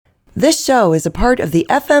This show is a part of the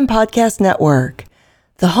FM Podcast Network,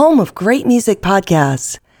 the home of great music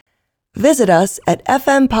podcasts. Visit us at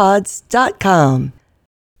fmpods.com.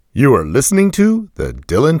 You are listening to the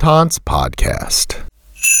Dylan Tance Podcast.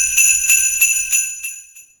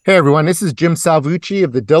 Hey everyone, this is Jim Salvucci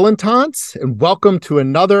of the Dylan Tance, and welcome to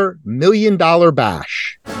another $1 Million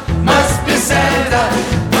Bash. Must be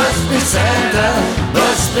Santa, must be Santa,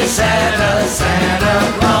 must be Santa,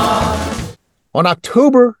 Santa Claus. On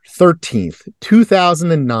October 13th,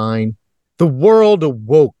 2009, the world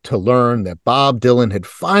awoke to learn that Bob Dylan had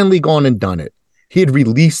finally gone and done it. He had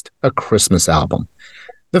released a Christmas album.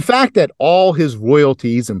 The fact that all his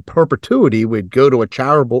royalties in perpetuity would go to a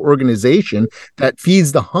charitable organization that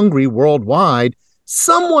feeds the hungry worldwide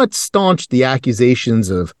somewhat staunched the accusations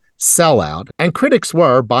of sellout, and critics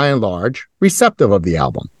were, by and large, receptive of the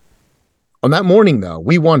album. On that morning, though,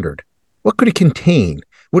 we wondered, what could it contain?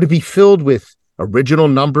 Would it be filled with original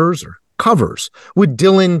numbers or covers? Would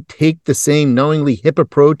Dylan take the same knowingly hip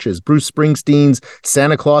approach as Bruce Springsteen's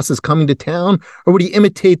Santa Claus is Coming to Town? Or would he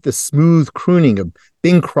imitate the smooth crooning of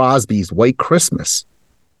Bing Crosby's White Christmas?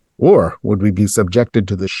 Or would we be subjected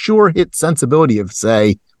to the sure hit sensibility of,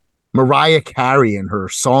 say, Mariah Carey and her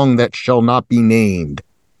Song That Shall Not Be Named?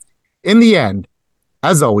 In the end,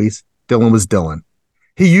 as always, Dylan was Dylan.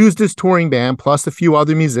 He used his touring band plus a few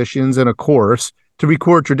other musicians and a chorus to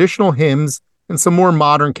record traditional hymns and some more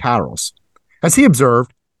modern carols. As he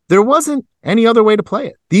observed, there wasn't any other way to play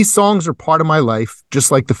it. These songs are part of my life, just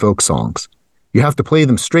like the folk songs. You have to play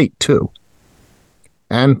them straight, too.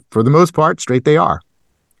 And for the most part, straight they are.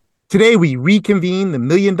 Today, we reconvene the $1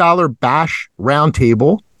 Million Bash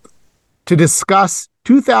Roundtable to discuss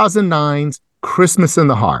 2009's Christmas in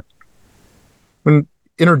the Heart. I'm going to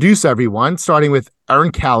introduce everyone, starting with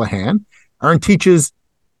Aaron Callahan. Aaron teaches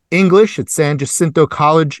English at San Jacinto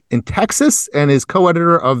College in Texas and is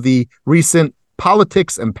co-editor of the recent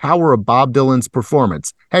Politics and Power of Bob Dylan's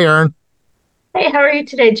Performance. Hey, Aaron. Hey, how are you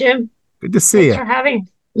today, Jim? Good to see you. Thanks for having me.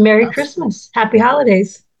 Merry Christmas. Happy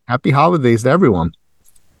holidays. Happy holidays to everyone.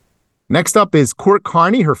 Next up is Court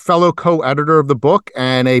Carney, her fellow co-editor of the book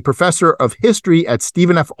and a professor of history at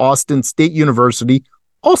Stephen F. Austin State University,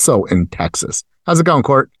 also in Texas. How's it going,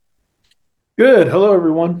 Court? Good. Hello,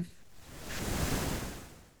 everyone.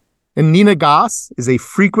 And Nina Goss is a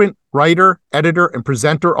frequent writer, editor, and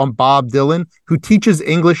presenter on Bob Dylan who teaches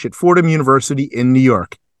English at Fordham University in New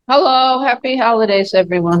York. Hello. Happy holidays,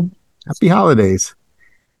 everyone. Happy holidays.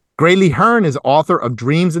 Graylee Hearn is author of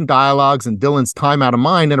Dreams and Dialogues in Dylan's Time Out of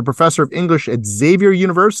Mind and a professor of English at Xavier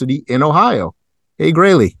University in Ohio. Hey,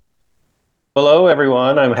 Graylee. Hello,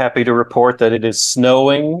 everyone. I'm happy to report that it is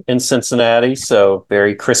snowing in Cincinnati, so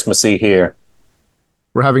very Christmassy here.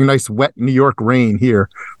 We're having nice wet New York rain here.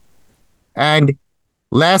 And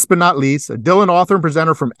last but not least, a Dylan author and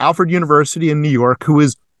presenter from Alfred University in New York who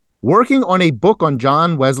is working on a book on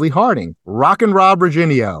John Wesley Harding, Rockin' Rob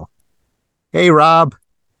Virginio. Hey, Rob.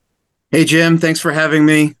 Hey, Jim. Thanks for having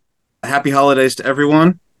me. Happy holidays to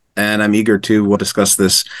everyone. And I'm eager to discuss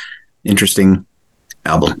this interesting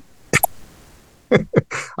album.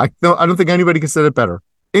 I don't think anybody can say it better.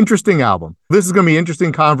 Interesting album. This is going to be an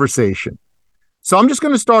interesting conversation. So I'm just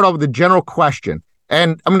going to start off with a general question.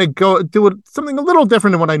 And I'm going to go do something a little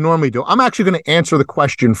different than what I normally do. I'm actually going to answer the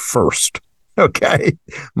question first. Okay?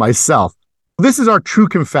 Myself. This is our true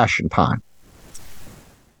confession time.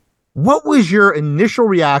 What was your initial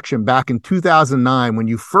reaction back in 2009 when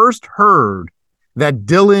you first heard that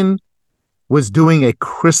Dylan was doing a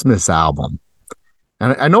Christmas album?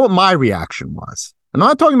 And I know what my reaction was. I'm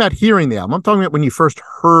not talking about hearing the album. I'm talking about when you first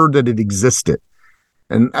heard that it existed.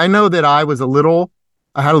 And I know that I had a little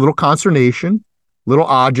consternation, a little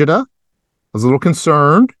agita. I was a little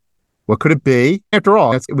concerned. What could it be? After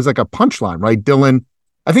all, it was like a punchline, right? Dylan,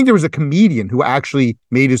 I think there was a comedian who actually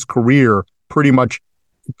made his career pretty much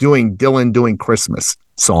doing Christmas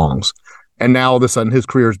songs. And now all of a sudden his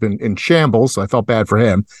career has been in shambles. So I felt bad for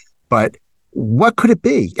him. But what could it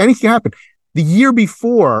be? Anything happened. The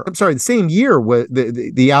same year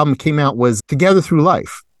the album came out was Together Through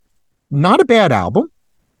Life. Not a bad album.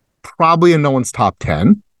 Probably in no one's top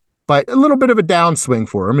 10. But a little bit of a downswing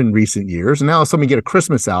for him in recent years. And now somebody get a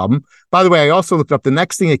Christmas album. By the way, I also looked up the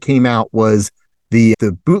next thing that came out was the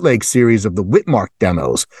bootleg series of the Whitmark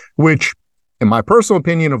demos, which, in my personal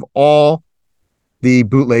opinion, of all the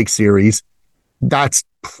bootleg series, that's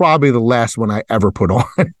probably the last one I ever put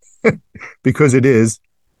on because it is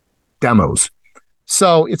demos.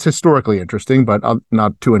 So it's historically interesting, but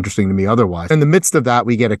not too interesting to me otherwise. In the midst of that,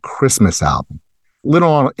 we get a Christmas album.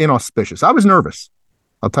 Little inauspicious. I was nervous.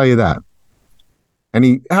 I'll tell you that.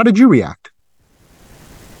 How did you react?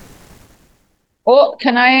 Oh,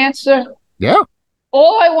 can I answer? Yeah.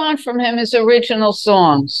 All I want from him is original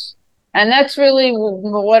songs. And that's really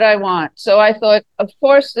what I want. So I thought, of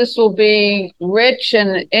course, this will be rich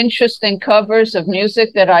and interesting covers of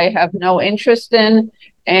music that I have no interest in.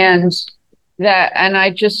 And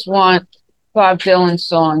I just want Bob Dylan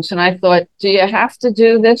songs. And I thought, do you have to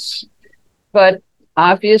do this? But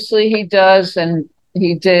obviously he does, and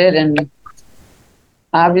he did. And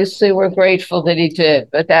obviously we're grateful that he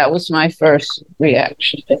did. But that was my first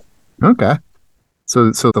reaction. Okay.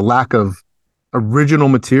 So the lack of original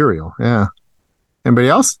material. Yeah. Anybody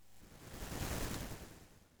else?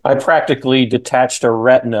 I practically detached a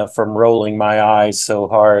retina from rolling my eyes so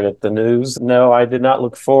hard at the news. No, I did not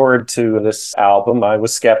look forward to this album. I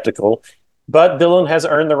was skeptical. But Dylan has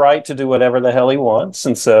earned the right to do whatever the hell he wants.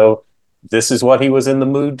 And so this is what he was in the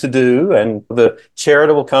mood to do. And the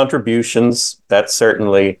charitable contributions, that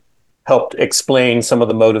certainly helped explain some of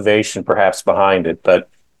the motivation perhaps behind it. But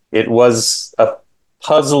it was a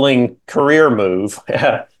puzzling career move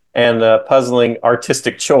and a puzzling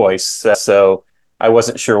artistic choice. So I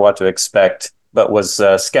wasn't sure what to expect, but was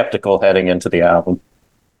skeptical heading into the album.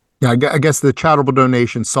 Yeah, I guess the charitable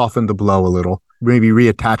donation softened the blow a little. Maybe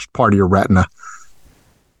reattached part of your retina.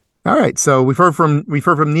 All right, so we've heard from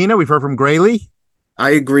Nina, we've heard from Graley. I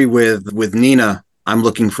agree with Nina. I'm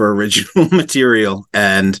looking for original material,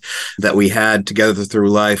 and that we had Together Through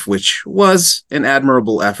Life, which was an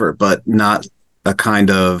admirable effort, but not a kind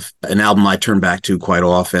of an album I turn back to quite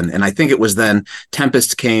often. And I think it was then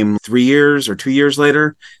Tempest came 3 years or 2 years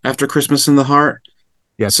later after Christmas in the Heart.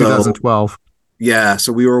 Yeah, 2012. Yeah,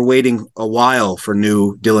 so we were waiting a while for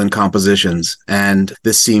new Dylan compositions, and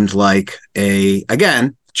this seemed like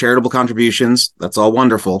again, charitable contributions, that's all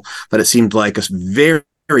wonderful, but it seemed like a very,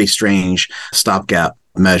 very strange stopgap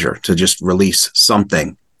measure to just release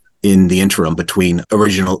something in the interim between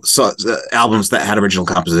albums that had original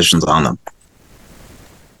compositions on them.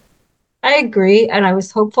 I agree, and I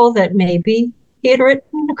was hopeful that maybe he had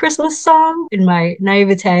written a Christmas song in my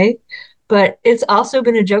naivete, but it's also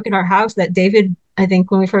been a joke in our house that David, I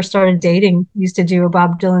think when we first started dating, used to do a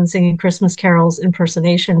Bob Dylan singing Christmas carols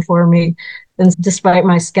impersonation for me. And despite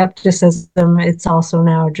my skepticism, it's also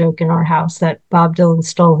now a joke in our house that Bob Dylan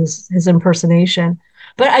stole his impersonation.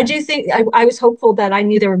 But I do think, I was hopeful that I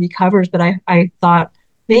knew there would be covers, but I thought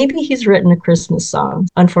maybe he's written a Christmas song.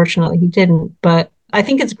 Unfortunately, he didn't, but I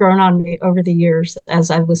think it's grown on me over the years as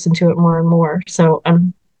I've listened to it more and more. So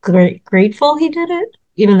I'm grateful he did it,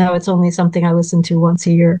 even though it's only something I listen to once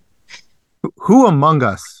a year. Who among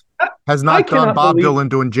us has not done Bob Dylan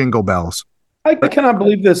doing Jingle Bells? I cannot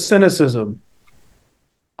believe this cynicism.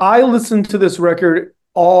 I listen to this record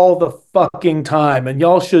all the fucking time, and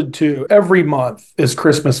y'all should too. Every month is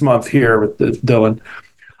Christmas month here with Dylan.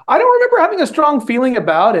 I don't remember having a strong feeling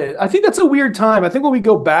about it. I think that's a weird time. I think when we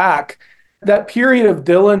go back, that period of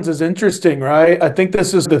Dylan's is interesting, right? I think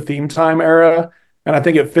this is the theme time era, and I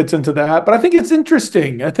think it fits into that. But I think it's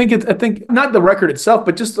interesting. I think not the record itself,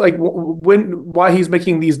 but just like why he's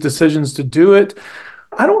making these decisions to do it.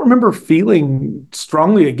 I don't remember feeling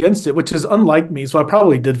strongly against it, which is unlike me. So I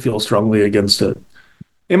probably did feel strongly against it.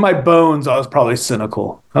 In my bones, I was probably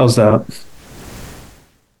cynical. How's that?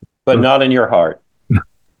 But not in your heart.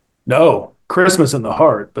 No. Christmas in the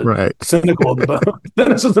heart, but right. Cynical in the bones.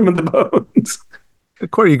 Cynicism in the bones.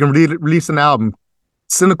 Corey, you can release an album,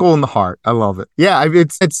 Cynical in the Heart. I love it. Yeah, I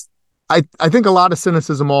think a lot of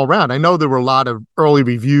cynicism all around. I know there were a lot of early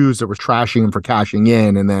reviews that were trashing him for cashing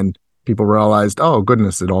in, and then people realized, oh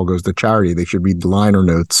goodness, it all goes to charity. They should read the liner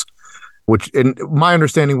notes. Which, and my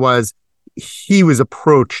understanding was, he was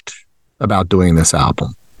approached about doing this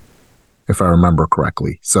album, if I remember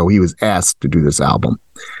correctly. So he was asked to do this album.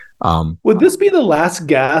 Would this be the last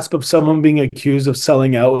gasp of someone being accused of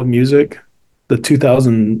selling out with music? The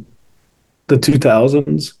 2000s?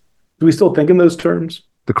 Do we still think in those terms?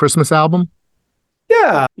 The Christmas album?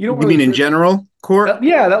 Yeah. You mean in general, Court?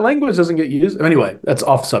 Yeah, that language doesn't get used. Anyway, that's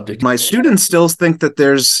off subject. My students still think that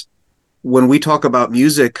when we talk about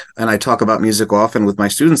music, and I talk about music often with my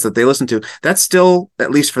students that they listen to, that's still,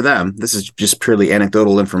 at least for them, this is just purely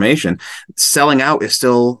anecdotal information, selling out is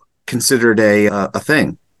still considered a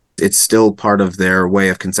thing. It's still part of their way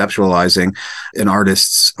of conceptualizing an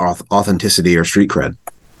artist's authenticity or street cred.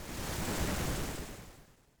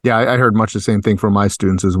 Yeah, I heard much the same thing from my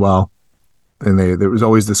students as well. And there was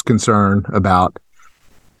always this concern about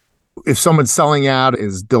if someone's selling out,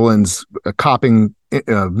 is Dylan's copying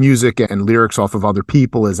music and lyrics off of other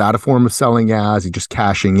people? Is that a form of selling out? Is he just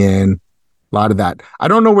cashing in? A lot of that. I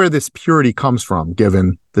don't know where this purity comes from,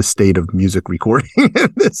 given the state of music recording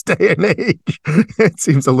in this day and age. It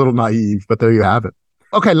seems a little naive, but there you have it.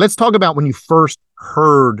 Okay, let's talk about when you first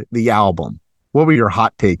heard the album. What were your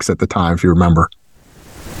hot takes at the time, if you remember?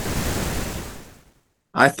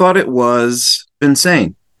 I thought it was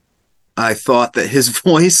insane. I thought that his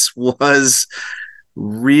voice was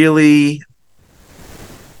really.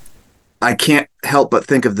 I can't help but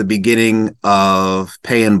think of the beginning of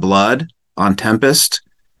Pay in Blood on Tempest,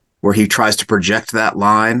 where he tries to project that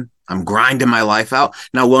line. I'm grinding my life out.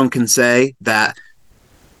 Now, one can say that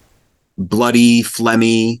bloody,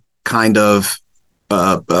 phlegmy kind of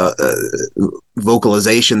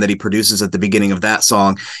vocalization that he produces at the beginning of that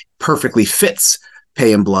song perfectly fits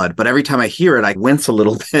Pay in Blood. But every time I hear it, I wince a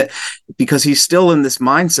little bit because he's still in this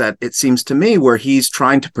mindset, it seems to me, where he's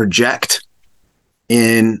trying to project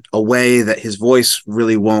in a way that his voice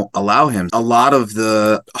really won't allow him. A lot of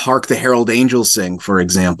the Hark the Herald Angels Sing, for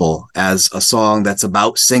example, as a song that's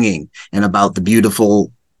about singing and about the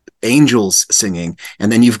beautiful angels singing. And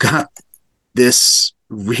then you've got this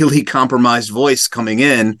really compromised voice coming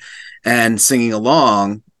in and singing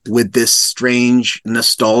along with this strange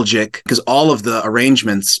nostalgic, because all of the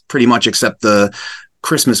arrangements, pretty much except the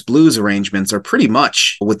Christmas blues arrangements, are pretty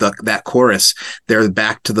much with that chorus. They're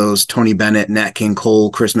back to those Tony Bennett, Nat King Cole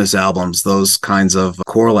Christmas albums, those kinds of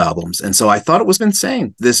choral albums. And so I thought it was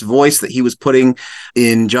insane. This voice that he was putting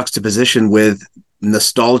in juxtaposition with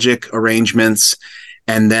nostalgic arrangements.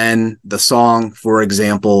 And then the song, for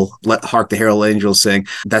example, Let Hark the Herald Angels Sing,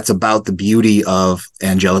 that's about the beauty of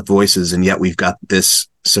angelic voices. And yet we've got this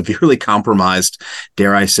severely compromised,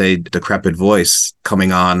 dare I say, decrepit voice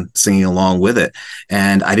coming on, singing along with it.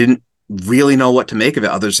 And I didn't really know what to make of it,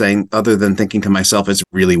 other than thinking to myself, it's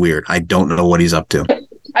really weird. I don't know what he's up to.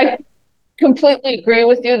 I completely agree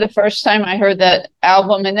with you the first time I heard that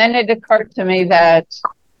album. And then it occurred to me that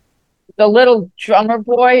the little drummer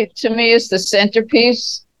boy, to me, is the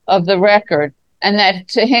centerpiece of the record. And that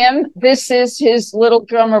to him, this is his little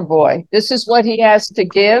drummer boy. This is what he has to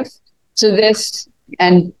give to this.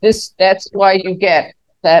 And that's why you get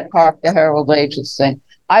that Hark the Herald Angels Sing.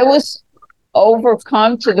 I was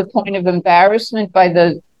overcome to the point of embarrassment by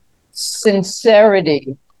the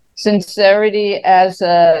sincerity as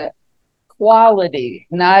a quality,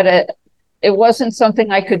 it wasn't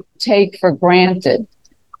something I could take for granted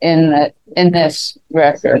in this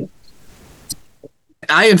record.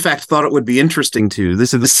 I, in fact, thought it would be interesting to,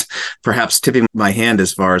 this is perhaps tipping my hand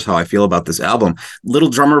as far as how I feel about this album. Little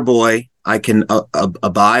Drummer Boy, I can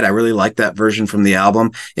abide. I really like that version from the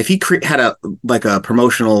album. If he had a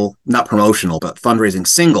promotional, not promotional, but fundraising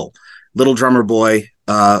single, Little Drummer Boy,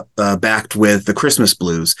 backed with the Christmas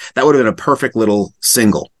Blues, that would have been a perfect little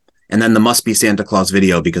single. And then the Must Be Santa Claus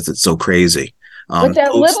video, because it's so crazy. But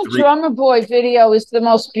that Little Drummer Boy video is the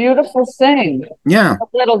most beautiful thing. Yeah.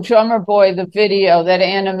 The Little Drummer Boy, the video that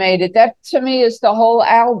animated, that to me is the whole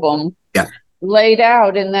album laid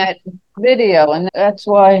out in that video. And that's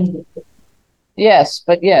why, yes,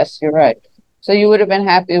 you're right. So you would have been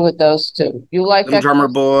happy with those two. You like Little that Drummer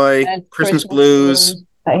Boy, Christmas Blues.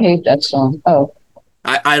 I hate that song. Oh.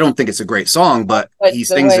 I don't think it's a great song, but he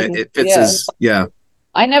sings it. It fits his,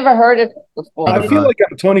 I never heard it before. I feel like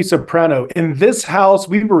I'm Tony Soprano. In this house,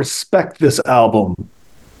 we respect this album.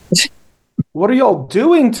 What are y'all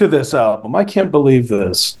doing to this album? I can't believe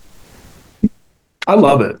this. I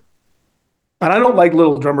love it. And I don't like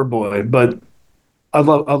Little Drummer Boy, but I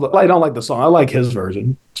don't like the song. I like his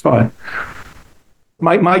version. It's fine.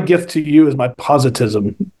 My gift to you is my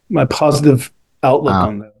positivism, my positive outlook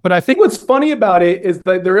on that. But I think what's funny about it is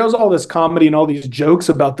that there is all this comedy and all these jokes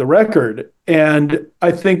about the record. And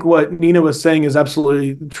I think what Nina was saying is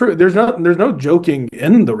absolutely true. There's no joking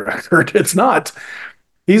in the record. It's not.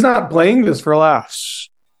 He's not playing this for laughs.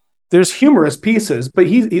 There's humorous pieces, but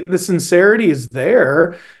the sincerity is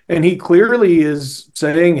there. And he clearly is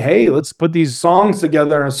saying, hey, let's put these songs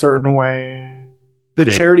together in a certain way. The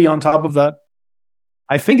charity on top of that.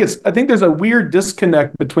 I think there's a weird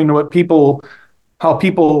disconnect between how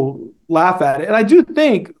people laugh at it. And I do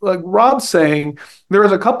think, like Rob's saying, there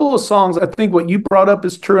was a couple of songs, I think what you brought up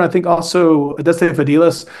is true, and I think also Adeste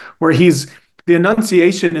Fidelis, where the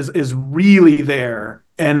enunciation is really there,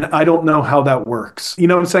 and I don't know how that works. You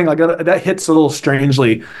know what I'm saying? Like that hits a little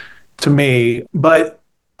strangely to me. But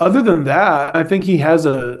other than that, I think he has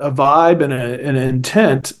a vibe and an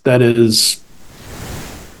intent that is,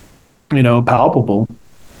 palpable.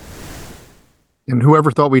 And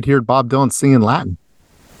whoever thought we'd hear Bob Dylan sing in Latin?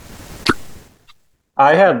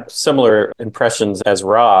 I had similar impressions as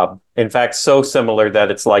Rob. In fact, so similar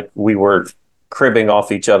that it's like we were cribbing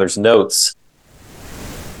off each other's notes.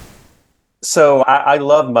 So I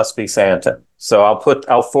love Must Be Santa. So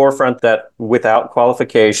I'll forefront that without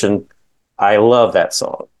qualification. I love that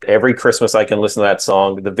song. Every Christmas I can listen to that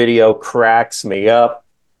song. The video cracks me up.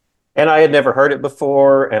 And I had never heard it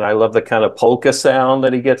before. And I love the kind of polka sound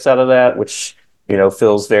that he gets out of that, which,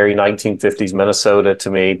 feels very 1950s Minnesota to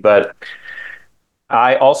me. But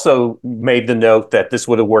I also made the note that this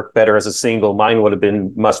would have worked better as a single. Mine would have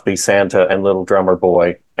been Must Be Santa and Little Drummer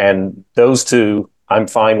Boy. And those two I'm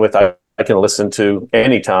fine with. I can listen to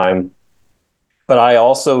anytime. But I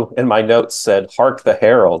also, in my notes, said, Hark the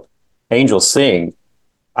Herald, Angels Sing.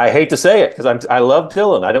 I hate to say it because I love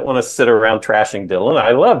Dylan. I don't want to sit around trashing Dylan.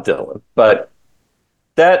 I love Dylan. But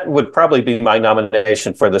that would probably be my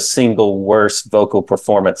nomination for the single worst vocal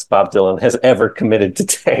performance Bob Dylan has ever committed to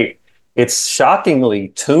date. It's shockingly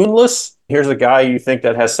tuneless. Here's a guy you think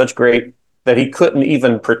that has such great, that he couldn't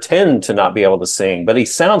even pretend to not be able to sing, but he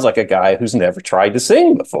sounds like a guy who's never tried to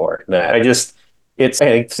sing before.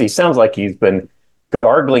 He sounds like he's been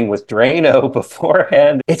gargling with Drano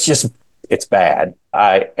beforehand. It's bad.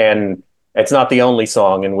 And it's not the only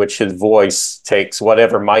song in which his voice takes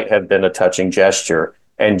whatever might have been a touching gesture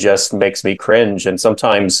and just makes me cringe. And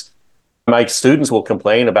sometimes my students will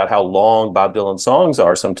complain about how long Bob Dylan songs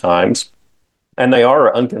are sometimes, and they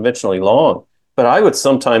are unconventionally long. But I would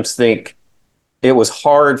sometimes think it was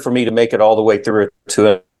hard for me to make it all the way through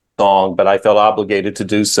to a song, but I felt obligated to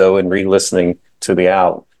do so in re-listening to the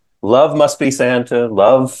album. Love Must Be Santa,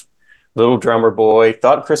 love Little Drummer Boy,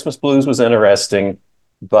 thought Christmas Blues was interesting,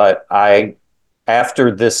 but I,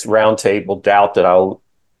 after this roundtable, doubt that I'll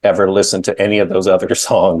ever listen to any of those other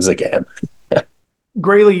songs again.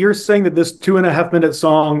 Grayley, you're saying that this 2.5-minute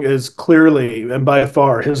song is clearly and by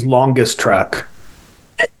far his longest track.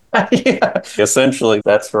 Yeah, essentially,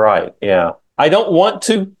 that's right. Yeah. I don't want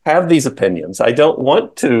to have these opinions. I don't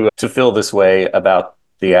want to feel this way about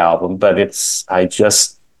the album, but I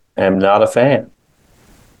just am not a fan.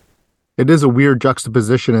 It is a weird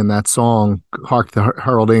juxtaposition in that song, Hark the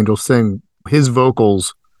Herald Angels Sing, his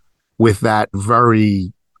vocals with that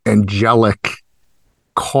very angelic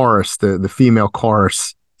chorus, the female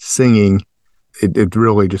chorus singing. It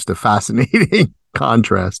really just a fascinating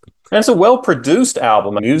contrast. And it's a well-produced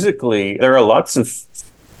album. Musically, there are lots of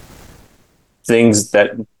things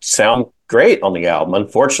that sound great on the album.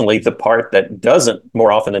 Unfortunately, the part that doesn't,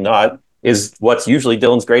 more often than not, is what's usually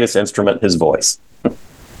Dylan's greatest instrument, his voice.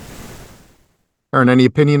 Erin, any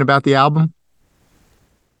opinion about the album?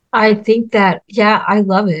 I think that, yeah, I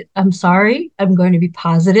love it. I'm sorry. I'm going to be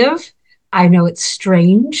positive. I know it's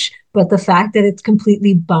strange, but the fact that it's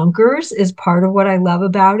completely bonkers is part of what I love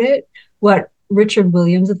about it. What Richard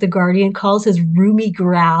Williams at The Guardian calls his roomy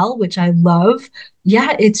growl, which I love.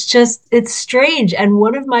 Yeah, it's strange. And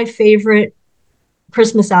one of my favorite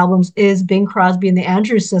Christmas albums is Bing Crosby and the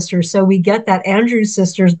Andrews Sisters. So we get that Andrews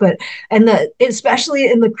Sisters, especially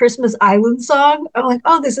in the Christmas Island song, I'm like,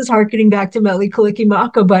 oh, this is harkening back to Mele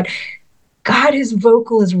Kalikimaka, but God, his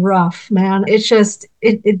vocal is rough, man. It's just,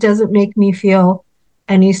 it doesn't make me feel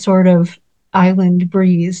any sort of island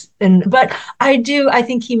breeze. But I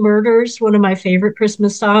think he murders one of my favorite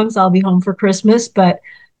Christmas songs, I'll Be Home for Christmas, but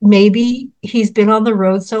maybe he's been on the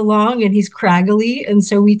road so long and he's craggly, and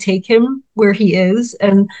so we take him where he is.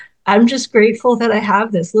 And I'm just grateful that I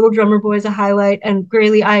have this. Little Drummer Boy is a highlight, and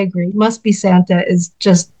Grayley, I agree. Must Be Santa is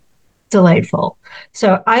just delightful.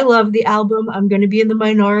 So I love the album. I'm going to be in the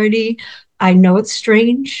minority. I know it's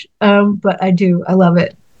strange, but I love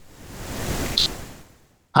it.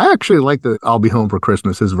 I actually like the I'll Be Home for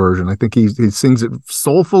Christmas, his version. I think he sings it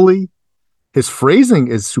soulfully. His phrasing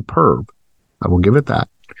is superb. I will give it that.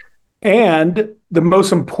 And the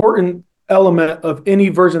most important element of any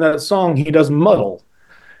version of that song, he does muddle.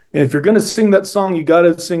 And if you're going to sing that song, you got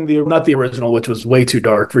to sing not the original, which was way too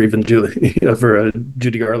dark for even Judy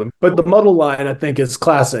Garland. But the muddle line, I think, is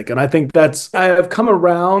classic. And I think I have come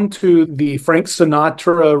around to the Frank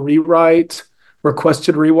Sinatra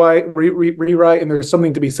requested rewrite, and there's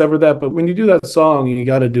something to be said for that. But when you do that song, you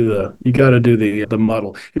got to do the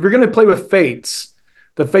muddle. If you're going to play with fates,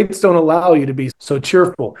 the fates don't allow you to be so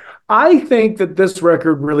cheerful. I think that this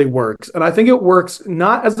record really works. And I think it works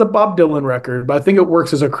not as a Bob Dylan record, but I think it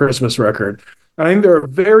works as a Christmas record. I think there are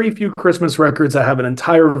very few Christmas records that have an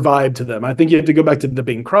entire vibe to them. I think you have to go back to the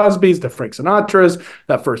Bing Crosbys, the Frank Sinatras,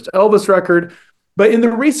 that first Elvis record. But in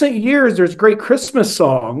the recent years, there's great Christmas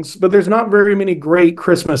songs, but there's not very many great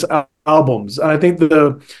Christmas albums. And I think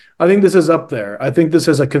this is up there. I think this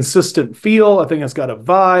has a consistent feel. I think it's got a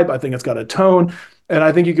vibe. I think it's got a tone. And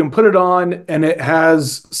I think you can put it on and it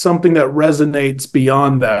has something that resonates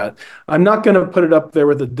beyond that. I'm not going to put it up there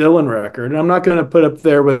with the Dylan record. And I'm not going to put up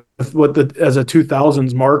there with what as a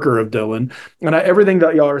 2000s marker of Dylan. And everything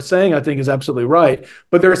that y'all are saying, I think is absolutely right.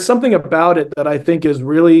 But there's something about it that I think is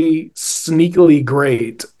really sneakily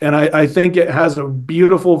great. And I think it has a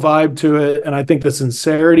beautiful vibe to it. And I think the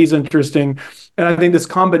sincerity is interesting. And I think this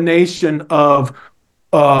combination of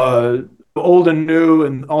old and new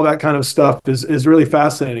and all that kind of stuff is really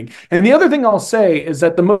fascinating. And the other thing I'll say is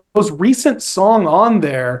that the most recent song on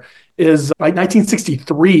there is like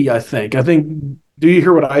 1963, I think. Do You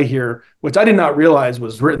Hear What I Hear, which I did not realize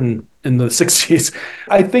was written in the 60s.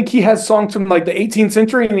 I think he has songs from like the 18th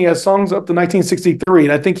century and he has songs up to 1963.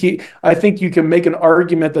 And I think you can make an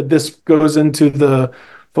argument that this goes into the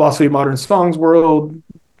philosophy of modern songs world,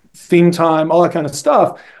 theme time, all that kind of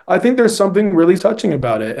stuff. I think there's something really touching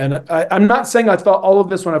about it. And I'm not saying I thought all of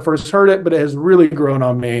this when I first heard it, but it has really grown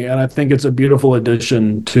on me. And I think it's a beautiful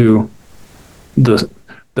addition to the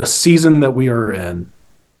season that we are in.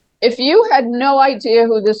 If you had no idea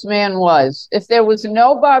who this man was, if there was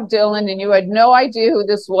no Bob Dylan and you had no idea who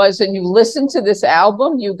this was and you listened to this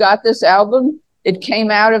album, you got this album, it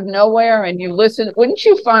came out of nowhere and you listened, wouldn't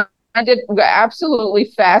you find it absolutely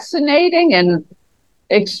fascinating and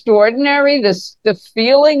extraordinary, the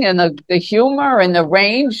feeling and the humor and the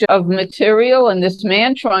range of material, and this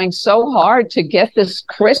man trying so hard to get this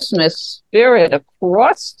Christmas spirit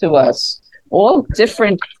across to us, all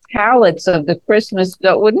different palettes of the Christmas.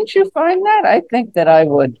 Wouldn't you find that? I think that I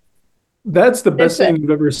would. That's the best thing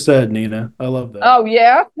you've ever said, Nina. I love that. Oh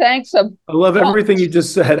yeah, thanks. I love everything you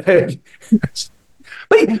just said. Hey.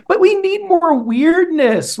 But we need more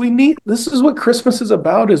weirdness. This is what Christmas is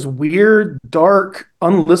about, is weird, dark,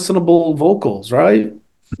 unlistenable vocals, right?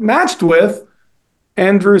 Matched with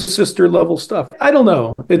Andrew's sister level stuff. I don't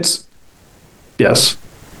know. Yes.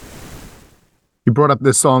 You brought up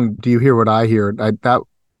this song, Do You Hear What I Hear?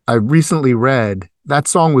 I recently read that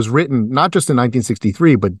song was written not just in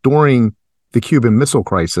 1963, but during the Cuban Missile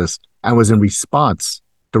Crisis, and was in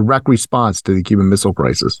direct response to the Cuban Missile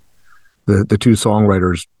Crisis. The two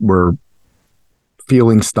songwriters were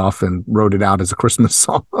feeling stuff and wrote it out as a Christmas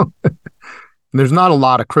song. There's not a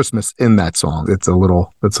lot of Christmas in that song. It's a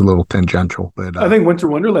little tangential, but I think Winter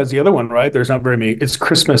Wonderland's the other one, right? There's not very many. It's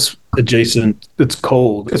Christmas adjacent. It's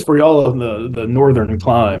cold. It's for y'all of the northern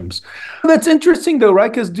climes. That's interesting though,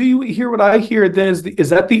 right? Because Do You Hear What I Hear? Then is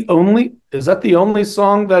that the only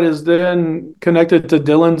song that is then connected to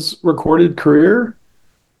Dylan's recorded career?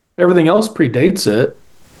 Everything else predates it.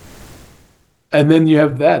 And then you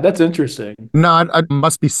have that. That's interesting. No, it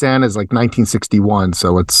Must Be Santa's like 1961,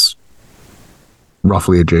 so it's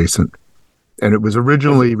roughly adjacent. And it was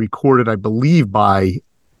originally recorded, I believe, by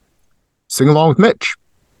Sing Along with Mitch.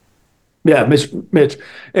 Yeah, Mitch.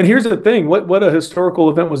 And here's the thing. What a historical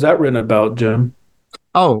event was that written about, Jim?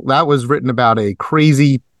 Oh, that was written about a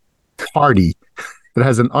crazy party that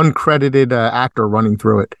has an uncredited actor running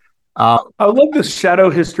through it. I love this shadow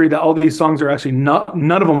history that all these songs are actually none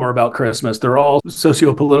of them are about Christmas. They're all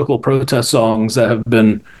socio-political protest songs that have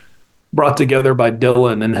been brought together by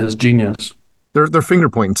Dylan and his genius. They're finger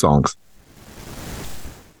pointing songs.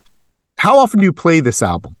 How often do you play this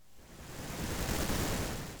album?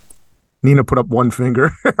 Nina put up one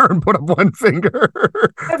finger. Aaron put up one finger.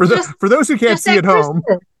 For those who can't see at home.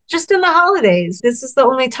 Just in the holidays. This is the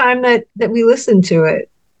only time that we listen to it.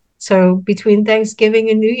 So between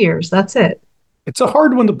Thanksgiving and New Year's, that's it. It's a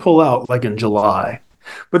hard one to pull out, like in July.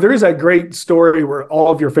 But there is that great story where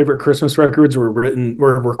all of your favorite Christmas records were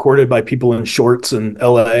recorded by people in shorts in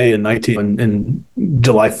LA in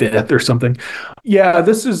July 5th or something. Yeah,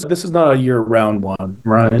 this is not a year-round one,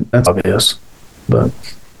 right? That's obvious. But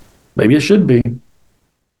maybe it should be.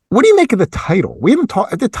 What do you make of the title? We haven't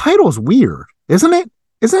talked. The title is weird, isn't it?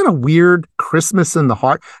 Isn't that a weird Christmas in the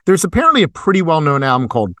Heart? There's apparently a pretty well-known album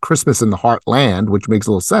called Christmas in the Heartland, which makes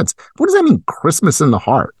a little sense. What does that mean, Christmas in the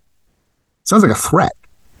Heart? Sounds like a threat.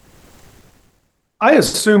 I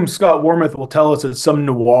assume Scott Wormuth will tell us it's some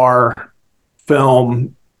noir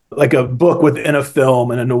film, like a book within a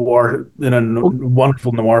film and a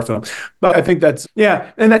wonderful noir film. But I think that's,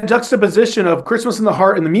 yeah. And that juxtaposition of Christmas in the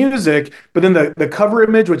Heart and the music, but then the cover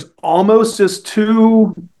image, which almost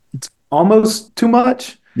too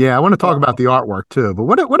much. Yeah, I want to talk about the artwork too, but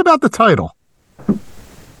what about the title?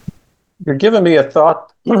 You're giving me a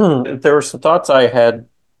thought. There were some thoughts I had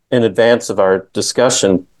in advance of our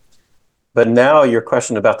discussion, but now your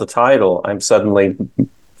question about the title, I'm suddenly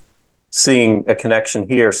seeing a connection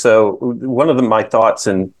here. So one of my thoughts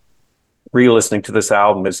in re-listening to this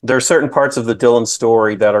album is there are certain parts of the Dylan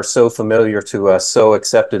story that are so familiar to us, so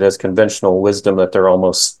accepted as conventional wisdom that they're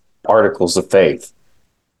almost articles of faith.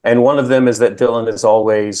 And one of them is that Dylan is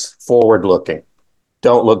always forward-looking.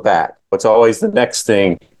 Don't look back. It's always the next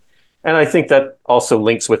thing. And I think that also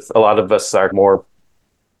links with a lot of us, our more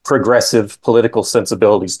progressive political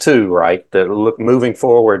sensibilities too, right? That look moving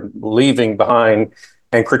forward, leaving behind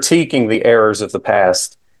and critiquing the errors of the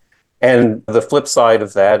past. And the flip side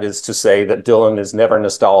of that is to say that Dylan is never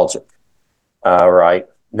nostalgic, right?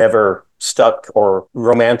 Never stuck or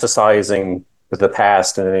romanticizing the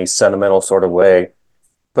past in any sentimental sort of way.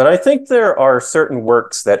 But I think there are certain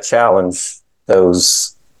works that challenge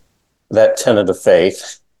that tenet of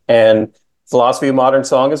faith. And Philosophy of Modern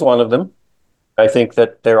Song is one of them. I think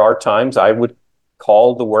that there are times I would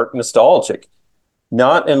call the work nostalgic.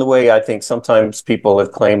 Not in the way I think sometimes people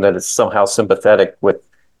have claimed that it's somehow sympathetic with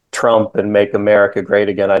Trump and Make America Great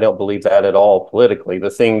Again. I don't believe that at all politically. The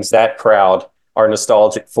things that crowd are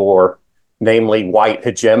nostalgic for, namely white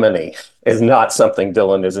hegemony, is not something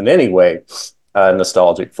Dylan is in any way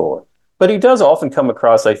nostalgic for. But he does often come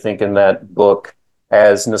across, I think, in that book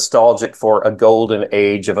as nostalgic for a golden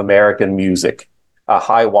age of American music, a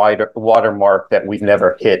high watermark that we've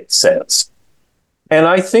never hit since. And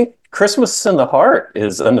I think Christmas in the Heart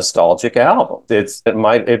is a nostalgic album. It's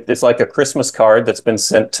like a Christmas card that's been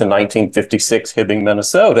sent to 1956 Hibbing,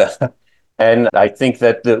 Minnesota. And I think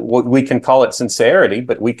that we can call it sincerity,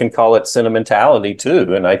 but we can call it sentimentality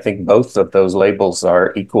too. And I think both of those labels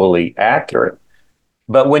are equally accurate.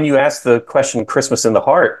 But when you ask the question, Christmas in the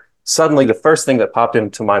Heart, suddenly the first thing that popped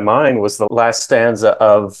into my mind was the last stanza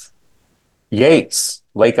of Yeats,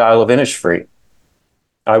 Lake Isle of Innisfree.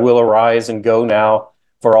 I will arise and go now,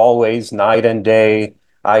 for always night and day.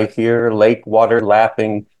 I hear lake water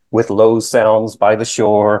lapping with low sounds by the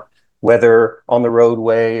shore, whether on the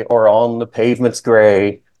roadway or on the pavement's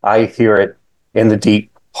gray, I hear it in the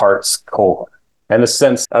deep heart's core. And the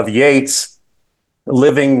sense of Yeats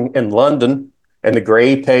living in London and the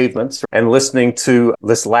gray pavements and listening to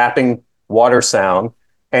this lapping water sound,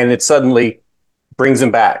 and it suddenly brings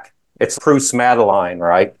him back. It's Proust's Madeline,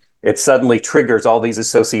 right? It suddenly triggers all these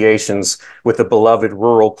associations with the beloved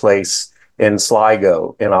rural place in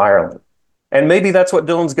Sligo in Ireland. And maybe that's what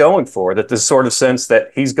Dylan's going for, that this sort of sense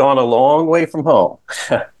that he's gone a long way from home.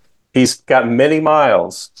 He's got many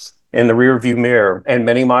miles in the rearview mirror and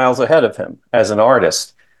many miles ahead of him as an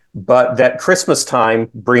artist. But that Christmas time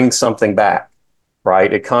brings something back,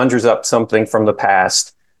 right? It conjures up something from the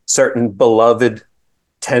past, certain beloved,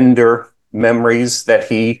 tender memories that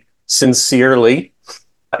he sincerely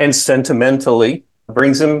and sentimentally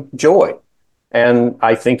brings him joy. And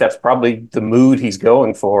I think that's probably the mood he's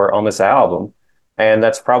going for on this album. And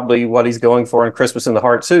that's probably what he's going for in Christmas in the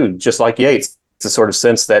Heart too, just like Yeats. It's a sort of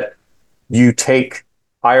sense that you take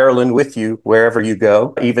Ireland with you wherever you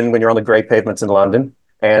go, even when you're on the grey pavements in London.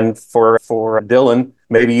 And for Dylan,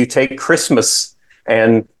 maybe you take Christmas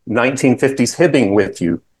and 1950s Hibbing with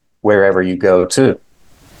you wherever you go too.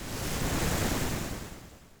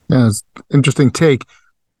 Yeah, it's an interesting take.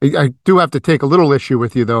 I do have to take a little issue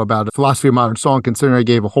with you, though, about Philosophy of Modern Song, considering I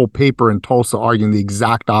gave a whole paper in Tulsa arguing the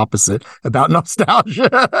exact opposite about nostalgia,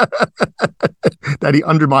 that he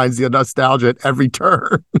undermines the nostalgia at every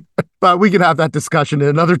turn. But we can have that discussion at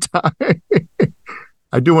another time.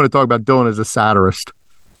 I do want to talk about Dylan as a satirist.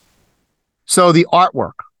 So the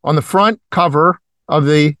artwork. On the front cover of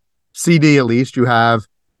the CD, at least, you have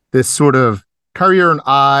this sort of Currier and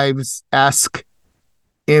Ives-esque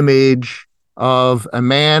image of a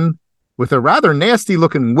man with a rather nasty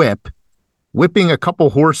looking whip, whipping a couple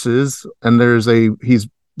horses, and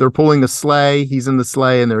they're pulling a sleigh. He's in the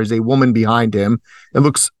sleigh, and there is a woman behind him. It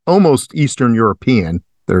looks almost Eastern European,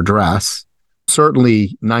 their dress,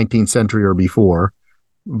 certainly 19th century or before.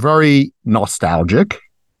 Very nostalgic,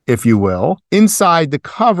 if you will. Inside the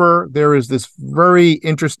cover, there is this very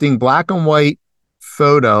interesting black and white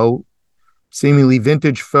photo, seemingly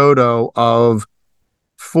vintage photo of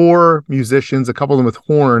 4 musicians, a couple of them with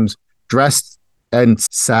horns, dressed in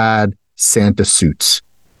sad Santa suits,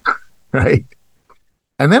 right?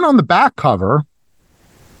 And then on the back cover,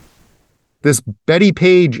 this Betty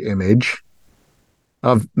Page image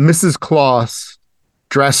of Mrs. Claus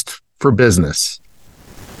dressed for business.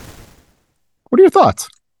 What are your thoughts?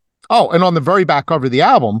 Oh, and on the very back cover of the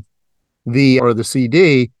album, the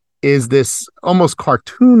CD, is this almost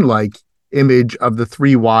cartoon-like image of the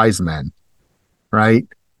 3 wise men. Right?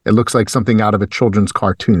 It looks like something out of a children's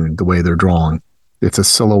cartoon, the way they're drawn. It's a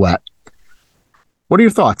silhouette. What are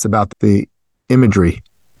your thoughts about the imagery?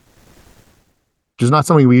 Which is not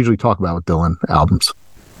something we usually talk about with Dylan albums.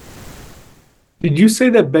 Did you say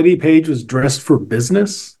that Betty Page was dressed for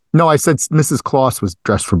business? No, I said Mrs. Claus was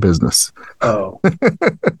dressed for business. Oh.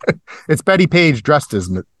 It's Betty Page dressed as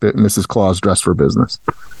Mrs. Claus dressed for business.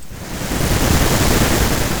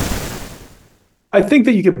 I think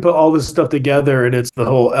that you can put all this stuff together and it's the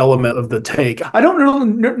whole element of the take. I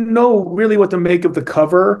don't know really what to make of the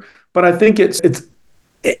cover, but I think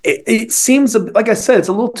it seems, like I said, it's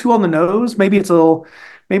a little too on the nose. Maybe it's a little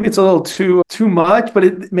too much,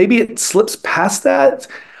 but maybe it slips past that.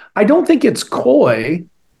 I don't think it's coy.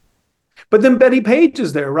 But then Betty Page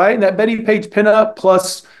is there, right? And that Betty Page pinup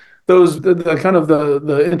plus those the kind of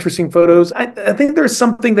the interesting photos. I think there's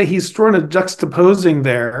something that he's sort of juxtaposing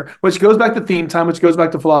there, which goes back to theme time, which goes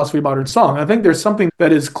back to philosophy of modern song. I think there's something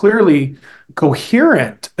that is clearly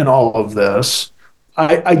coherent in all of this.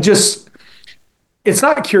 I just, it's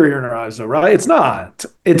not Curie in her eyes, though, right? It's not.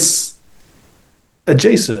 It's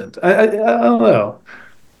adjacent. I don't know.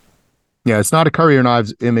 Yeah, it's not a Currier and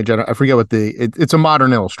Ives image. I forget what it's a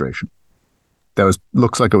modern illustration. That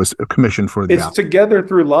looks like it was commissioned for the It's album. Together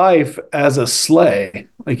Through Life as a sleigh.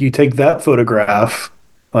 Like you take that photograph,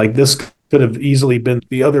 like this could have easily been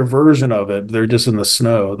the other version of it. They're just in the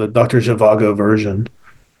snow, the Dr. Zhivago version.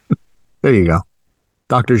 There you go.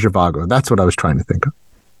 Dr. Zhivago. That's what I was trying to think of.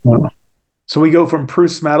 Wow. So we go from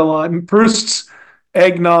Proust's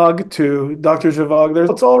eggnog to Dr. Zhivago.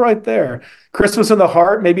 It's all right there. Christmas in the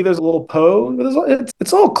Heart. Maybe there's a little Poe.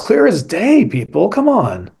 It's all clear as day, people. Come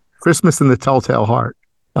on. Christmas in the Telltale Heart.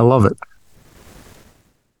 I love it.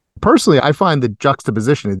 Personally, I find the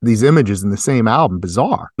juxtaposition of these images in the same album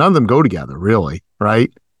bizarre. None of them go together, really,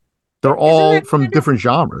 right? They're all from different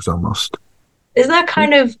genres almost. Isn't that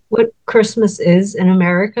kind of what Christmas is in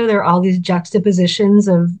America? There are all these juxtapositions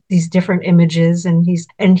of these different images, and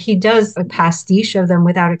he does a pastiche of them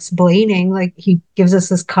without explaining. Like he gives us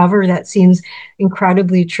this cover that seems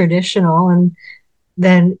incredibly traditional, and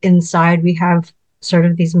then inside we have sort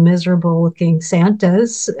of these miserable looking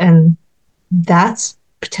Santas, and that's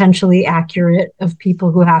potentially accurate of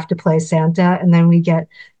people who have to play Santa. And then we get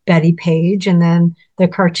Betty Page and then the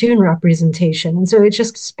cartoon representation. And so it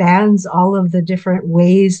just spans all of the different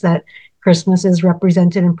ways that Christmas is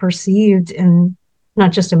represented and perceived in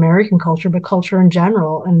not just American culture, but culture in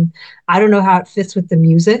general. And I don't know how it fits with the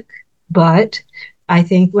music, but I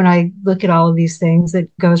think when I look at all of these things,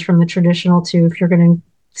 it goes from the traditional to, if you're going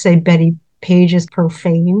to say Betty Page is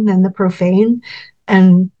profane, then the profane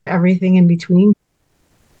and everything in between.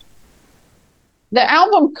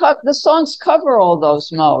 The songs cover all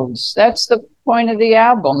those modes. That's the point of the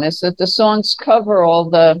album, is that the songs cover all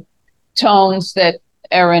the tones that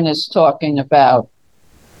Erin is talking about.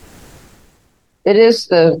 It is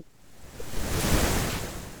the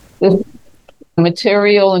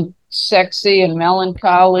material and sexy and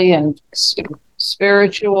melancholy and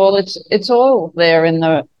spiritual. It's all there in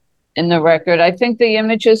the record. I think the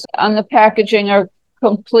images on the packaging are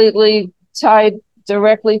completely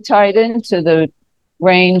directly tied into the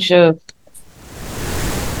range of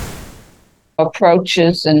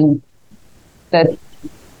approaches and that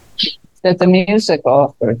the music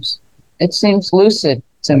offers. It seems lucid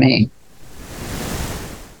to me.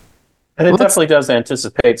 And it definitely does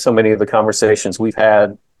anticipate so many of the conversations we've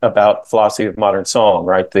had about philosophy of modern song,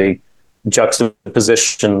 right? The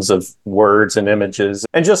juxtapositions of words and images.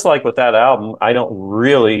 And just like with that album, with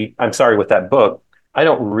that book, I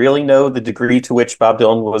don't really know the degree to which Bob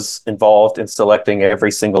Dylan was involved in selecting every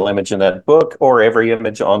single image in that book or every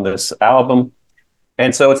image on this album.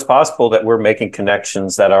 And so it's possible that we're making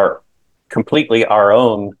connections that are completely our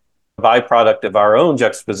own byproduct of our own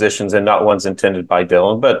juxtapositions and not ones intended by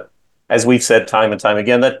Dylan. But as we've said time and time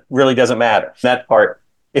again, that really doesn't matter. That part,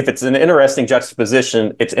 if it's an interesting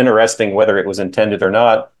juxtaposition, it's interesting whether it was intended or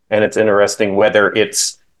not. And it's interesting whether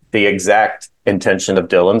it's the exact intention of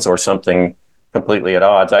Dylan's or something completely at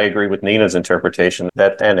odds. I agree with Nina's interpretation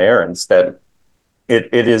and Erin's that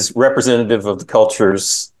it is representative of the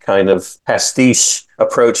culture's kind of pastiche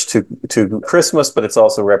approach to Christmas, but it's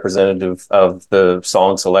also representative of the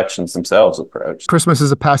song selections themselves approach. Christmas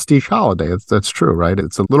is a pastiche holiday. That's true, right?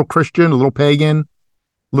 It's a little Christian, a little pagan,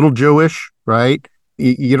 a little Jewish, right?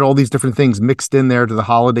 You get all these different things mixed in there to the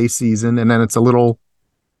holiday season, and then it's a little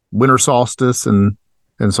winter solstice, and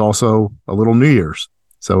it's also a little New Year's.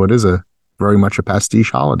 So it is very much a pastiche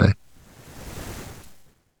holiday.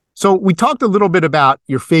 So we talked a little bit about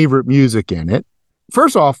your favorite music in it.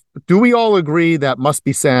 First off, do we all agree that Must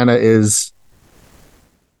Be Santa is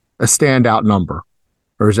a standout number?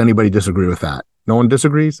 Or does anybody disagree with that? No one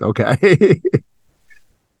disagrees? Okay.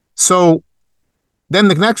 So then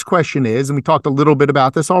the next question is, and we talked a little bit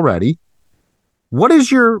about this already, what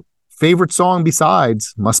is your favorite song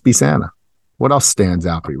besides Must Be Santa? What else stands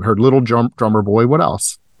out for you? We heard Little Drummer Boy. What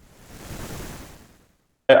else?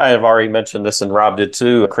 I have already mentioned this, and Rob did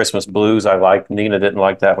too. Christmas Blues, I like. Nina didn't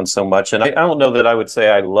like that one so much. And I don't know that I would say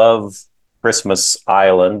I love Christmas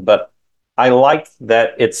Island, but I like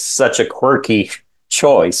that it's such a quirky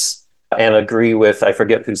choice, and agree with, I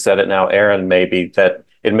forget who said it now, Aaron maybe, that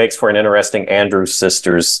it makes for an interesting Andrews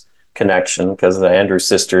Sisters connection, because the Andrews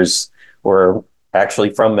Sisters were actually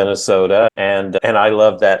from Minnesota. And I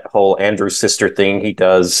love that whole Andrews Sister thing he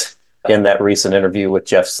does in that recent interview with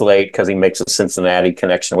Jeff Slate, because he makes a Cincinnati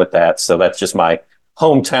connection with that. So that's just my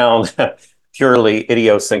hometown, purely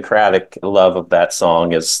idiosyncratic love of that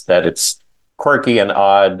song, is that it's quirky and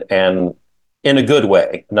odd, and in a good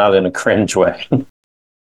way, not in a cringe way.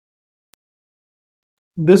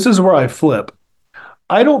 This is where I flip.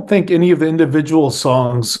 I don't think any of the individual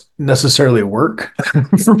songs necessarily work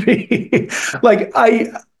for me. Like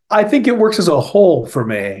I think it works as a whole for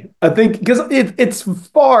me. I think because it's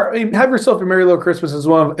far. I mean, Have Yourself a Merry Little Christmas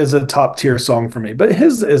is a top tier song for me, but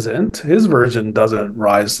his isn't. His version doesn't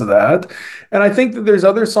rise to that. And I think that there's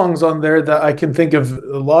other songs on there that I can think of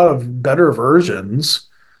a lot of better versions.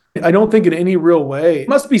 I don't think in any real way.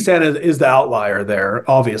 Must Be Santa is the outlier there,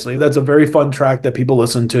 obviously. That's a very fun track that people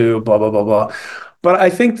listen to, blah, blah, blah, blah. But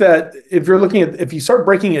I think that if you start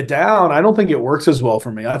breaking it down, I don't think it works as well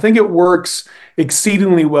for me. I think it works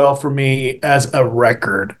exceedingly well for me as a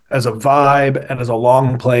record, as a vibe, and as a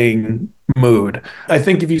long playing mood. I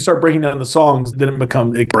think if you start breaking down the songs, then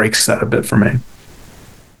it breaks that a bit for me.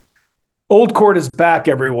 Old Court is back,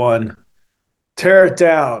 everyone. Tear it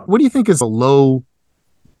down. What do you think is a low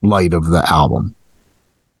light of the album?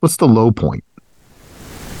 What's the low point?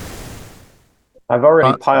 I've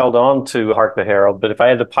already piled on to Hark the Herald, but if I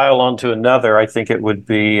had to pile on to another, I think it would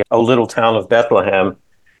be O Little Town of Bethlehem.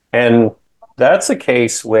 And that's a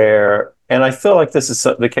case where, and I feel like this is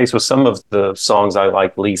the case with some of the songs I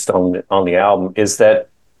like least on the album, is that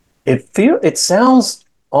it sounds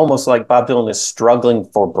almost like Bob Dylan is struggling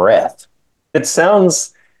for breath. It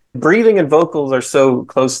sounds, breathing and vocals are so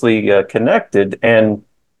closely connected, and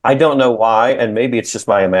I don't know why, and maybe it's just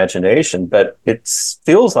my imagination, but it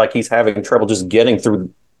feels like he's having trouble just getting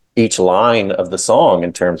through each line of the song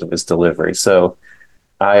in terms of his delivery. So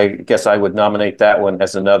I guess I would nominate that one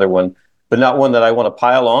as another one, but not one that I want to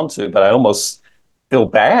pile onto, but I almost feel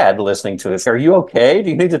bad listening to it. Are you okay? Do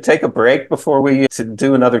you need to take a break before we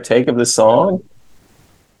do another take of this song?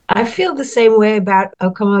 I feel the same way about O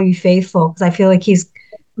Come All You Faithful, because I feel like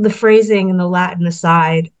the phrasing and the Latin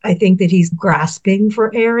aside, I think that he's grasping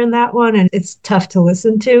for air in that one, and it's tough to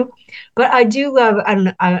listen to. But I do love,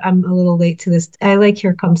 I'm a little late to this. I like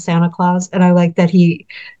Here Comes Santa Claus, and I like that he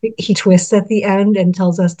twists at the end and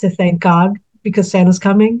tells us to thank God because Santa's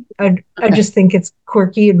coming. I just think it's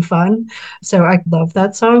quirky and fun. So I love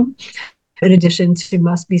that song, in addition to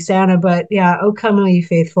Must Be Santa. But yeah, O Come All You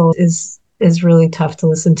Faithful is really tough to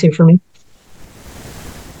listen to for me.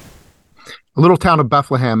 A Little Town of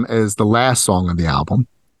Bethlehem is the last song on the album.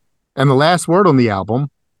 And the last word on the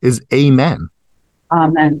album is Amen.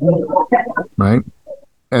 Amen. Right?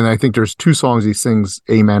 And I think there's two songs he sings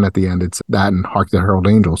Amen at the end. It's that and Hark the Herald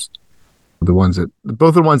Angels. Both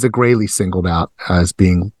of the ones that Graley singled out as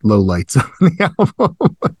being lowlights on the album,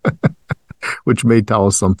 which may tell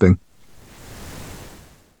us something.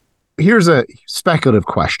 Here's a speculative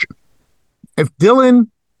question. If Dylan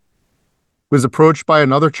was approached by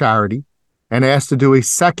another charity and asked to do a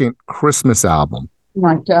second Christmas album, Oh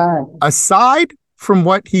my God. aside from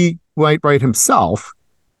what he might write himself,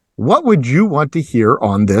 what would you want to hear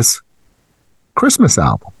on this Christmas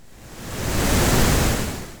album?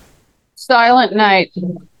 Silent Night.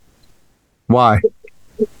 Why?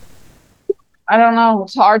 I don't know.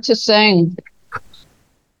 It's hard to sing.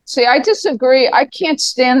 See, I disagree. I can't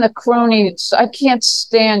stand the cronies. I can't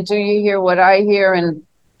stand Do You Hear What I Hear and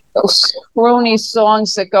those crony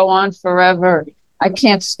songs that go on forever. I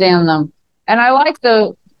can't stand them. And I like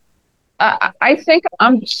I think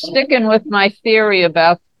I'm sticking with my theory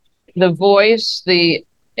about the voice, the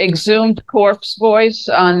exhumed corpse voice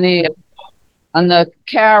on the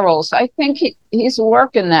carols. I think he's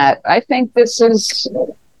working that. I think this is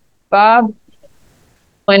Bob,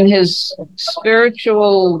 when his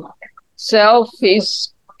spiritual self,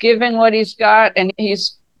 he's giving what he's got, and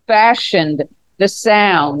he's fashioned the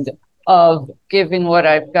sound of giving what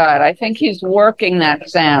I've got. I think he's working that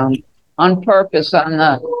sound on purpose on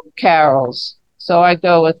the carols. So I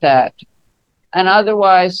go with that. And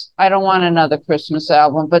otherwise, I don't want another Christmas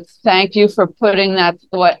album, but thank you for putting that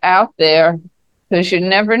thought out there, because you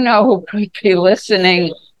never know who could be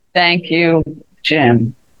listening. Thank you,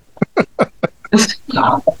 Jim.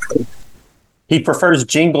 He prefers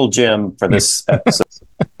Jingle Jim for this episode.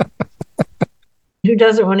 Who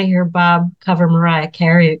doesn't want to hear Bob cover Mariah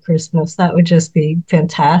Carey at Christmas? That would just be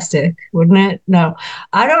fantastic, wouldn't it? No,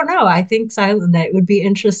 I don't know. I think Silent Night would be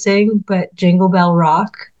interesting, but Jingle Bell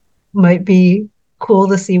Rock might be cool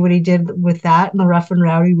to see what he did with that and the Rough and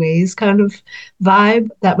Rowdy Ways kind of vibe.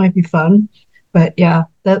 That might be fun. But yeah,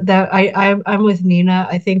 I'm with Nina.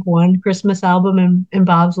 I think one Christmas album in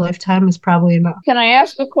Bob's lifetime is probably enough. Can I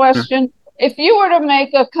ask a question? If you were to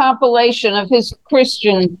make a compilation of his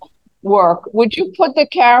Christian work, would you put the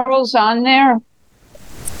carols on there?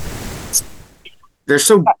 They're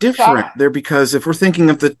so different there because if we're thinking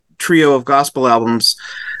of the trio of gospel albums,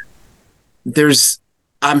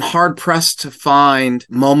 I'm hard pressed to find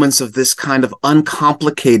moments of this kind of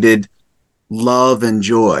uncomplicated love and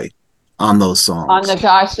joy on those songs. On the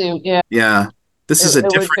gospel, yeah. Yeah. This is a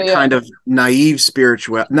different kind of naive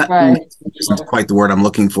spirituality. Right. Isn't quite the word I'm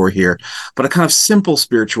looking for here, but a kind of simple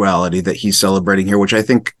spirituality that he's celebrating here, which I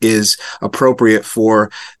think is appropriate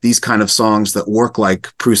for these kind of songs that work like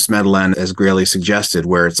Proust's Madeleine, as Grayley suggested,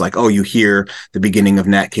 where it's like, oh, you hear the beginning of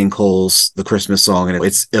Nat King Cole's The Christmas Song, and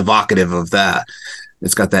it's evocative of that.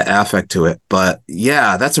 It's got that affect to it. But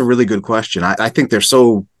yeah, that's a really good question. I think they're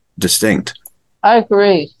so distinct. I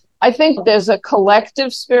agree. I think there's a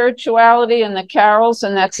collective spirituality in the carols,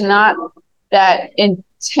 and that's not that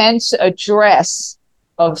intense address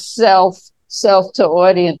of self to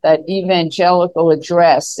audience, that evangelical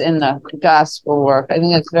address in the gospel work. I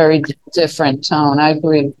think it's very different tone. I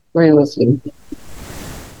agree with you.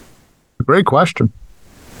 Great question.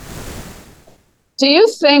 Do you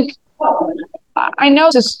think, I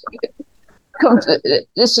know this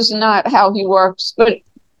is not how he works, but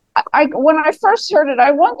when I first heard it,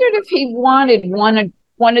 I wondered if he wanted one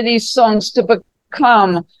of these songs to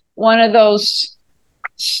become one of those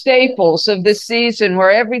staples of the season,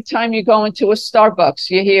 where every time you go into a Starbucks,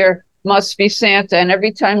 you hear "Must Be Santa," and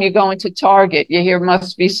every time you go into Target, you hear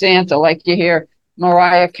 "Must Be Santa," like you hear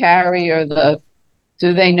Mariah Carey or the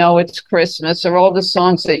 "Do They Know It's Christmas," or all the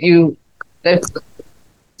songs I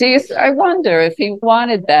wonder if he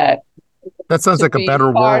wanted that. That sounds like a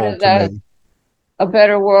better world to me. A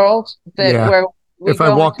better world where if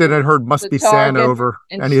I walked in and heard "Must Be Santa" over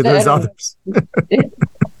any of those others.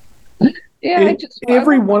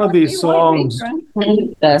 Every one of these songs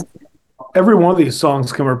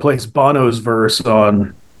can replace Bono's verse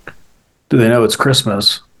on "Do They Know It's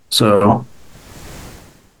Christmas?" So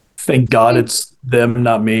thank God it's them,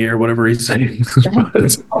 not me, or whatever he's saying.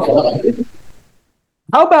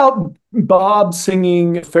 How about Bob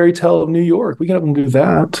singing "Fairy Tale of New York"? We can have him do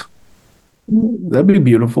that. That'd be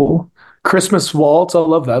beautiful. Christmas Waltz. I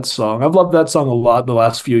love that song. I've loved that song a lot the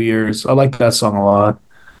last few years. I like that song a lot.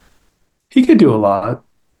 He could do a lot.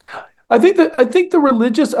 I think the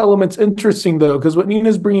religious element's interesting though, because what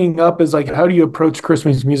Nina's bringing up is like, how do you approach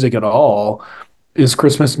Christmas music at all? Is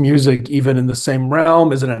Christmas music even in the same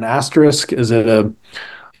realm? Is it an asterisk? It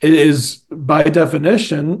is by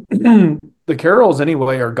definition, the carols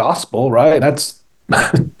anyway are gospel, right? That's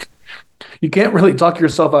you can't really talk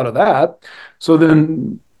yourself out of that. So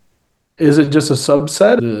then, is it just a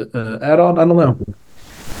subset, add-on? I don't know.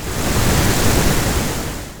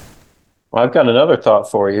 Well, I've got another thought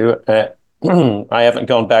for you. I haven't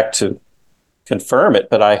gone back to confirm it,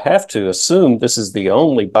 but I have to assume this is the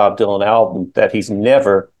only Bob Dylan album that he's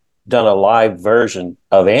never done a live version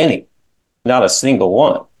of any, not a single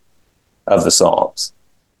one of the songs.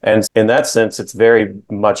 And in that sense, it's very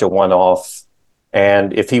much a one-off.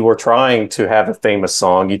 And if he were trying to have a famous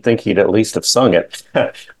song, you'd think he'd at least have sung it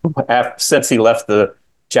since he left the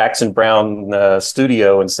Jackson Browne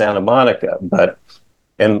studio in Santa Monica. But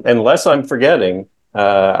unless I'm forgetting,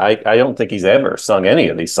 I don't think he's ever sung any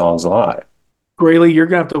of these songs live. Grayley, you're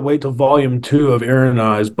going to have to wait till volume 2 of Aaron and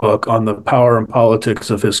I's book on the power and politics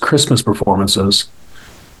of his Christmas performances,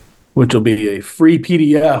 which will be a free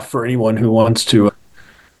PDF for anyone who wants to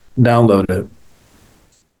download it.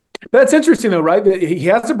 That's interesting, though, right? He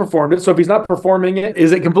hasn't performed it, so if he's not performing it,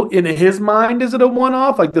 is it in his mind? Is it a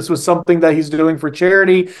one-off? Like this was something that he's doing for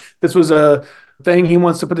charity. This was a thing he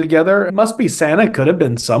wants to put together. It Must Be Santa could have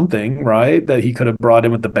been something, right? That he could have brought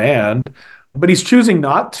in with the band, but he's choosing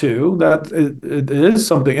not to. That it is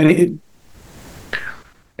something. And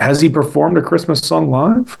has he performed a Christmas song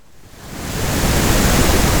live?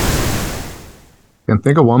 Can't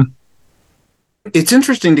think of one. It's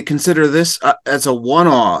interesting to consider this as a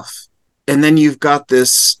one-off, and then you've got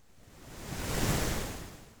this,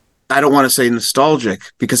 I don't want to say nostalgic,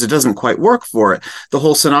 because it doesn't quite work for it, the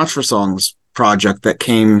whole Sinatra Songs project that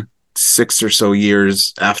came 6 or so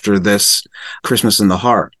years after this Christmas in the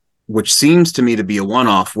Heart, which seems to me to be a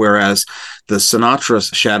one-off, whereas the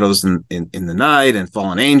Sinatra Shadows in the Night and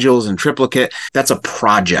Fallen Angels and Triplicate, that's a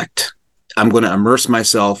project. I'm going to immerse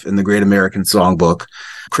myself in the Great American Songbook.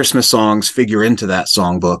 Christmas songs figure into that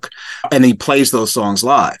songbook, and he plays those songs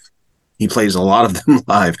live. He plays a lot of them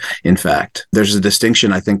live, in fact. There's a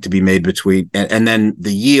distinction, I think, to be made between, and then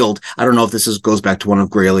the yield. I don't know if this goes back to one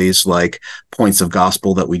of Graley's like points of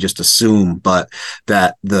gospel that we just assume, but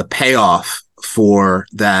that the payoff for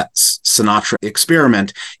that Sinatra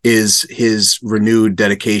experiment is his renewed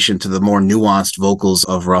dedication to the more nuanced vocals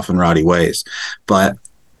of Rough and Rowdy Ways. But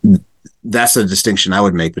that's a distinction I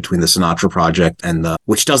would make between the Sinatra project and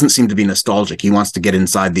which doesn't seem to be nostalgic. He wants to get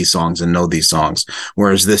inside these songs and know these songs,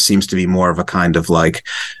 whereas this seems to be more of a kind of like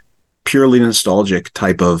purely nostalgic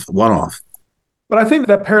type of one-off. But I think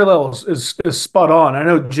that parallel is spot on. I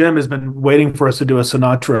know Jim has been waiting for us to do a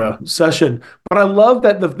Sinatra session, but I love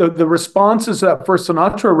that the responses to that first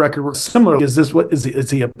Sinatra record were similar. Is this what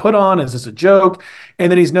is he a put on? Is this a joke?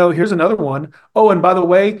 And then here's another one. Oh, and by the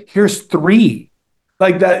way, here's 3.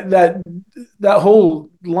 Like that whole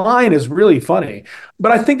line is really funny.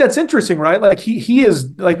 But I think that's interesting, right? Like he is,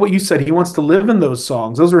 like what you said, he wants to live in those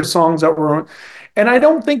songs. Those are songs that were, and I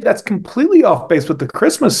don't think that's completely off base with the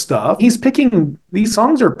Christmas stuff. He's picking, these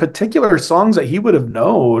songs are particular songs that he would have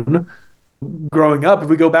known growing up. If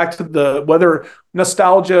we go back to whether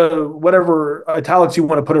nostalgia, whatever italics you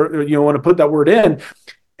want to put that word in,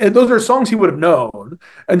 and those are songs he would have known.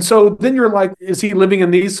 And so then you're like, is he living in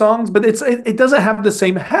these songs? But it doesn't have the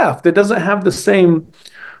same heft. It doesn't have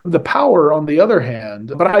the power on the other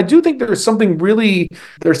hand. But I do think there's something there.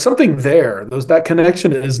 That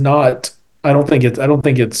connection is not, I don't think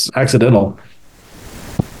it's accidental.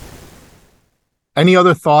 Any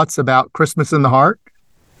other thoughts about Christmas in the Heart?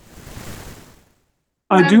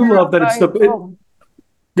 I do love that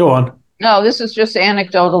go on. No, this is just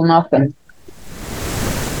anecdotal nothing.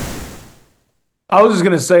 I was just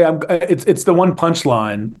going to say, it's the one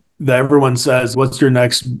punchline that everyone says, what's your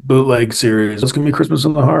next bootleg series? It's going to be Christmas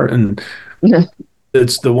in the Heart. And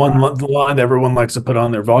it's the line that everyone likes to put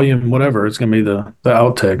on their volume, whatever. It's going to be the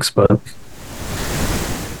outtakes, but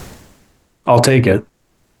I'll take it.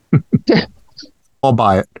 I'll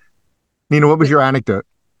buy it. Nina, what was your anecdote?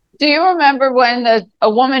 Do you remember when a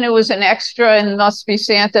woman who was an extra in Must Be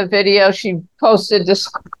Santa video, she posted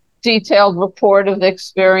this detailed report of the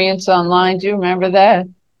experience online? Do you remember that?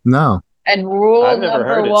 No. And rule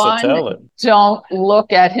number 1, don't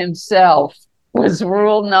look at himself, was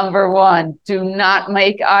rule number 1. Do not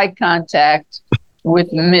make eye contact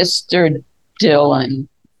with Mr. Dylan.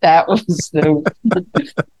 That was but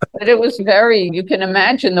it was you can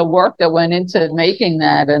imagine the work that went into making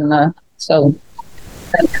that. And so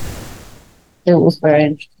it was very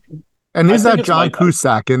interesting. And is that John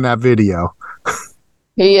Cusack in that video?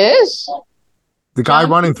 He is. The guy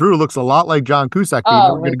running through looks a lot like John Cusack.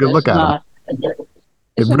 Get a good look at him.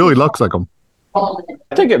 It really looks like him.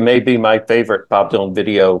 I think it may be my favorite Bob Dylan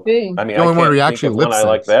video. I mean, I can't think of one I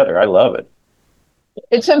like better. I love it.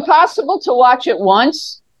 It's impossible to watch it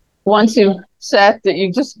once you've set that.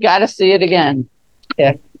 You just got to see it again.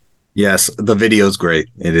 Yeah. Yes, the video's great.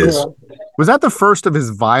 It is. Yeah. Was that the first of his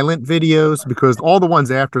violent videos? Because all the ones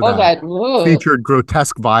after that featured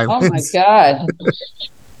grotesque violence. Oh my God.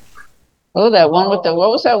 That one with what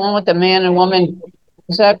was that one with the man and woman?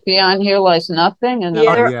 Was that Beyond Here Lies Nothing? And oh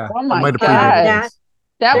my God.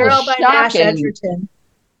 That was shocking.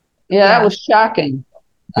 Yeah, that was shocking.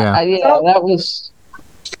 Yeah. That was.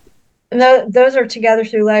 And those are Together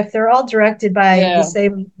Through Life. They're all directed by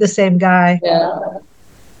the same guy. Yeah.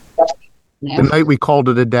 The Night We Called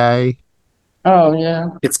It a Day. Oh, yeah.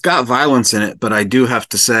 It's got violence in it, but I do have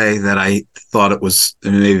to say that I thought it was,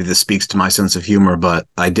 and maybe this speaks to my sense of humor, but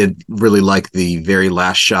I did really like the very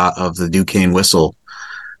last shot of the Duquesne Whistle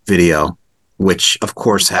video, which of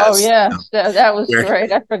course has. Oh, yeah. That was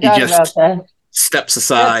great. I forgot about that. Steps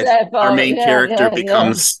aside. Our main character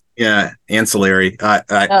becomes ancillary. I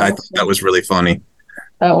thought that was really funny.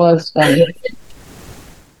 That was funny.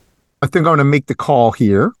 I think I'm going to make the call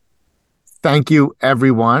here. Thank you,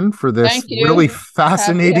 everyone, for this really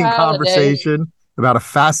fascinating conversation about a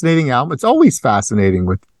fascinating album. It's always fascinating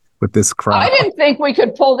with this crowd. I didn't think we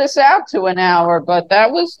could pull this out to an hour, but that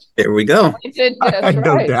was... There we go. I had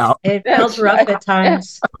no doubt. It felt rough at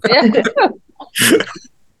times. Yeah.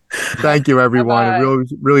 Thank you, everyone. I really,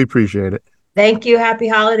 really appreciate it. Thank you. Happy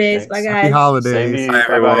holidays. Thanks. Bye, guys. Happy holidays.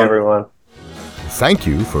 Bye, everyone. Thank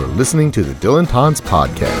you for listening to the Dylan Tons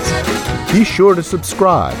podcast. Be sure to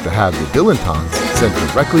subscribe to have the Dylan Tons sent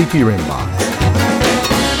directly to your inbox.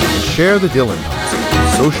 And share the Dylan Tons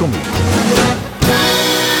on social media.